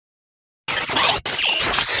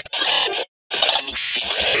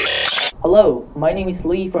Hello, my name is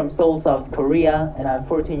Lee from Seoul, South Korea, and I'm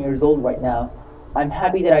 14 years old right now. I'm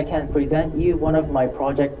happy that I can present you one of my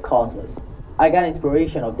project Cosmos. I got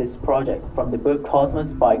inspiration of this project from the book Cosmos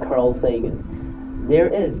by Carl Sagan. There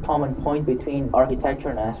is a common point between architecture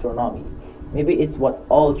and astronomy. Maybe it's what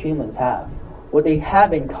all humans have. What they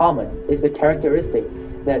have in common is the characteristic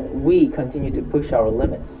that we continue to push our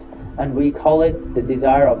limits, and we call it the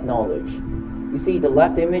desire of knowledge. You see, the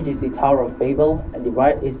left image is the Tower of Babel, and the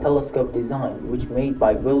right is telescope design, which made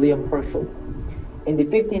by William Herschel. In the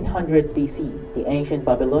 1500s BC, the ancient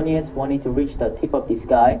Babylonians wanted to reach the tip of the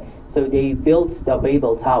sky, so they built the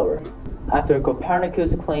Babel Tower. After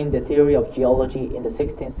Copernicus claimed the theory of geology in the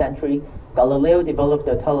 16th century, Galileo developed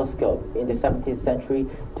a telescope in the 17th century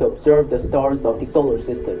to observe the stars of the solar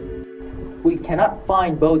system. We cannot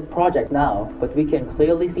find both projects now, but we can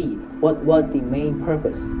clearly see what was the main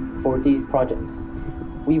purpose for these projects.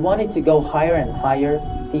 We wanted to go higher and higher,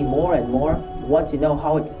 see more and more, want to know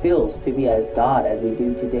how it feels to be as God as we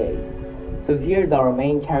do today. So here's our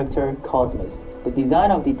main character, Cosmos. The design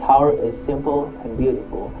of the tower is simple and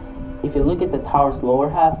beautiful. If you look at the tower's lower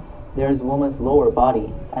half, there is woman's lower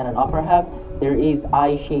body, and an upper half, there is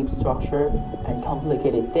eye-shaped structure and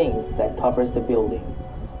complicated things that covers the building.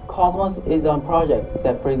 Cosmos is a project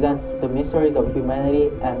that presents the mysteries of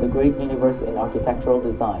humanity and the great universe in architectural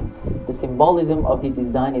design. The symbolism of the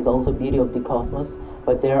design is also beauty of the cosmos,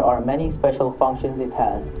 but there are many special functions it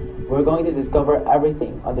has. We're going to discover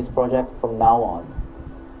everything on this project from now on.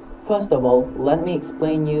 First of all, let me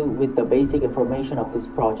explain you with the basic information of this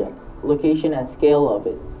project, location and scale of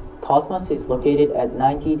it. Cosmos is located at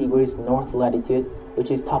 90 degrees north latitude,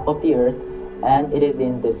 which is top of the earth, and it is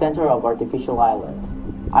in the center of artificial island.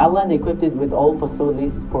 Island equipped with all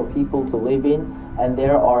facilities for people to live in, and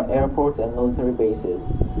there are airports and military bases,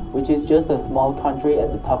 which is just a small country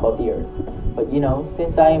at the top of the earth. But you know,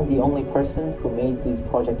 since I am the only person who made these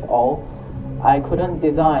projects all, I couldn't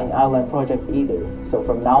design island project either, so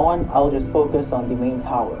from now on, I'll just focus on the main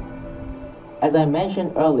tower. As I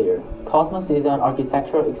mentioned earlier, Cosmos is an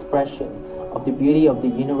architectural expression of the beauty of the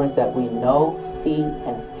universe that we know, see,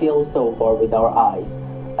 and feel so far with our eyes.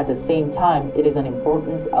 At the same time, it is an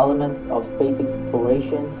important element of space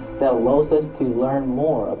exploration that allows us to learn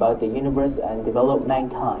more about the universe and develop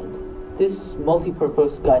mankind. This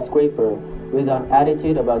multi-purpose skyscraper, with an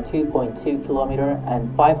altitude about 2.2 km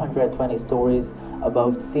and 520 stories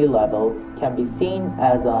above sea level, can be seen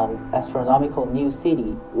as an astronomical new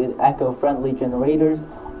city with eco-friendly generators,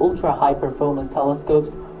 ultra-high performance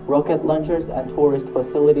telescopes, rocket launchers, and tourist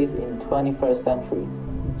facilities in 21st century.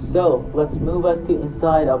 So, let's move us to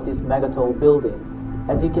inside of this megatall building.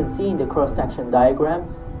 As you can see in the cross-section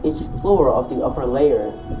diagram, each floor of the upper layer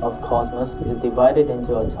of Cosmos is divided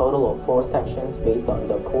into a total of 4 sections based on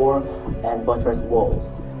the core and buttress walls.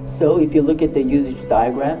 So, if you look at the usage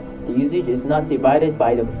diagram, the usage is not divided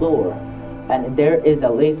by the floor, and there is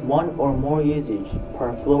at least one or more usage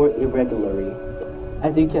per floor irregularly.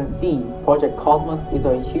 As you can see, Project Cosmos is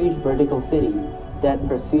a huge vertical city that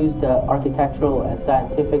pursues the architectural and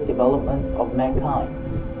scientific development of mankind,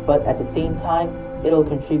 but at the same time, it'll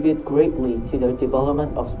contribute greatly to the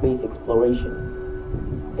development of space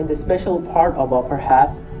exploration. In the special part of upper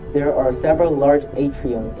half, there are several large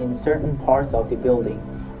atriums in certain parts of the building,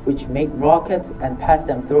 which make rockets and pass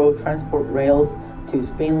them through transport rails to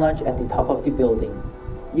spin launch at the top of the building.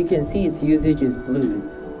 You can see its usage is blue.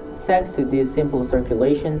 Thanks to this simple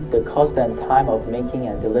circulation, the cost and time of making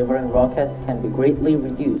and delivering rockets can be greatly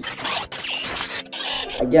reduced.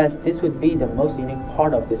 I guess this would be the most unique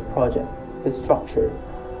part of this project, the structure.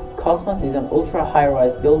 Cosmos is an ultra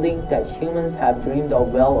high-rise building that humans have dreamed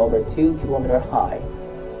of well over 2 km high.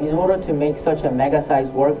 In order to make such a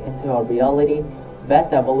mega-sized work into a reality,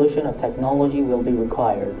 vast evolution of technology will be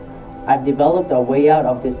required. I've developed a way out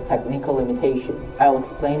of this technical limitation. I'll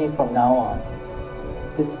explain it from now on.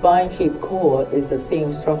 The spine-shaped core is the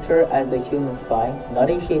same structure as the human spine, not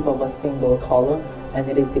in shape of a single column, and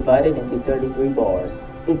it is divided into 33 bars.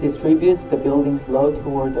 It distributes the building's load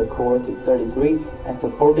toward the core to 33 and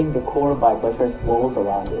supporting the core by buttress walls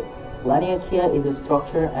around it. Laniakea is a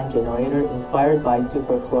structure and generator inspired by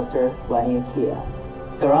supercluster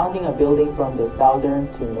Laniakea, surrounding a building from the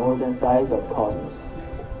southern to northern sides of Cosmos.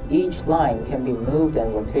 Each line can be moved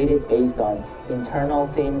and rotated based on internal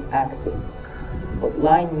thin axis. What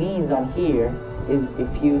line means on here is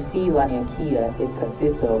if you see Laniakea, it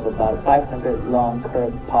consists of about 500 long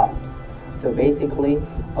curved pipes. So basically,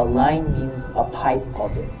 a line means a pipe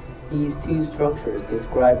of it. These two structures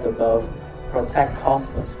described above protect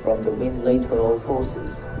Cosmos from the wind lateral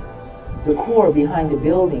forces. The core behind the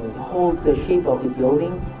building holds the shape of the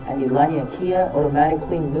building, and the laniakea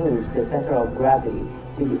automatically moves the center of gravity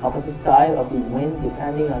to the opposite side of the wind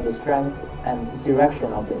depending on the strength and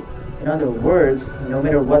direction of it. In other words, no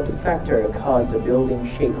matter what factor caused the building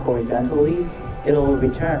shake horizontally, it will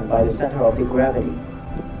return by the center of the gravity.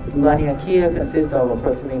 The laniakea consists of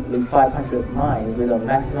approximately 500 lines with a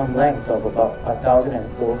maximum length of about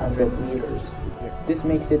 1,400 meters. This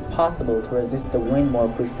makes it possible to resist the wind more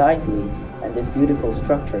precisely, and this beautiful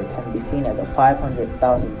structure can be seen as a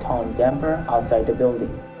 500,000-ton damper outside the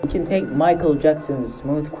building. We can take Michael Jackson's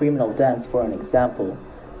Smooth Criminal Dance for an example.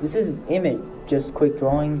 This is his image, just quick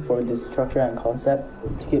drawing for this structure and concept.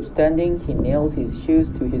 To keep standing, he nails his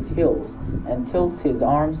shoes to his heels and tilts his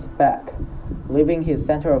arms back, leaving his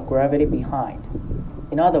center of gravity behind.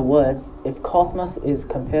 In other words, if cosmos is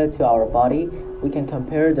compared to our body, we can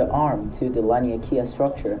compare the arm to the laniakea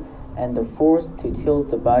structure and the force to tilt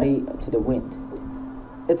the body to the wind.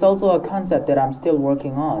 It's also a concept that I'm still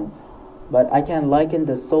working on, but I can liken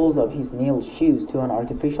the soles of his nailed shoes to an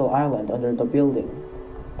artificial island under the building.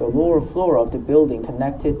 The lower floor of the building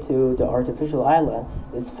connected to the artificial island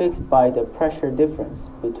is fixed by the pressure difference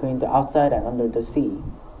between the outside and under the sea.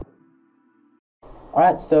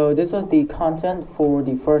 Alright, so this was the content for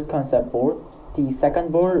the first concept board. The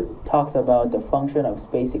second board talks about the function of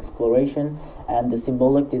space exploration and the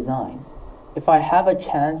symbolic design. If I have a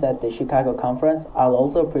chance at the Chicago Conference, I'll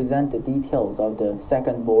also present the details of the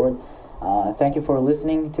second board. Thank you for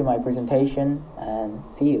listening to my presentation, and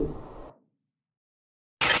see you.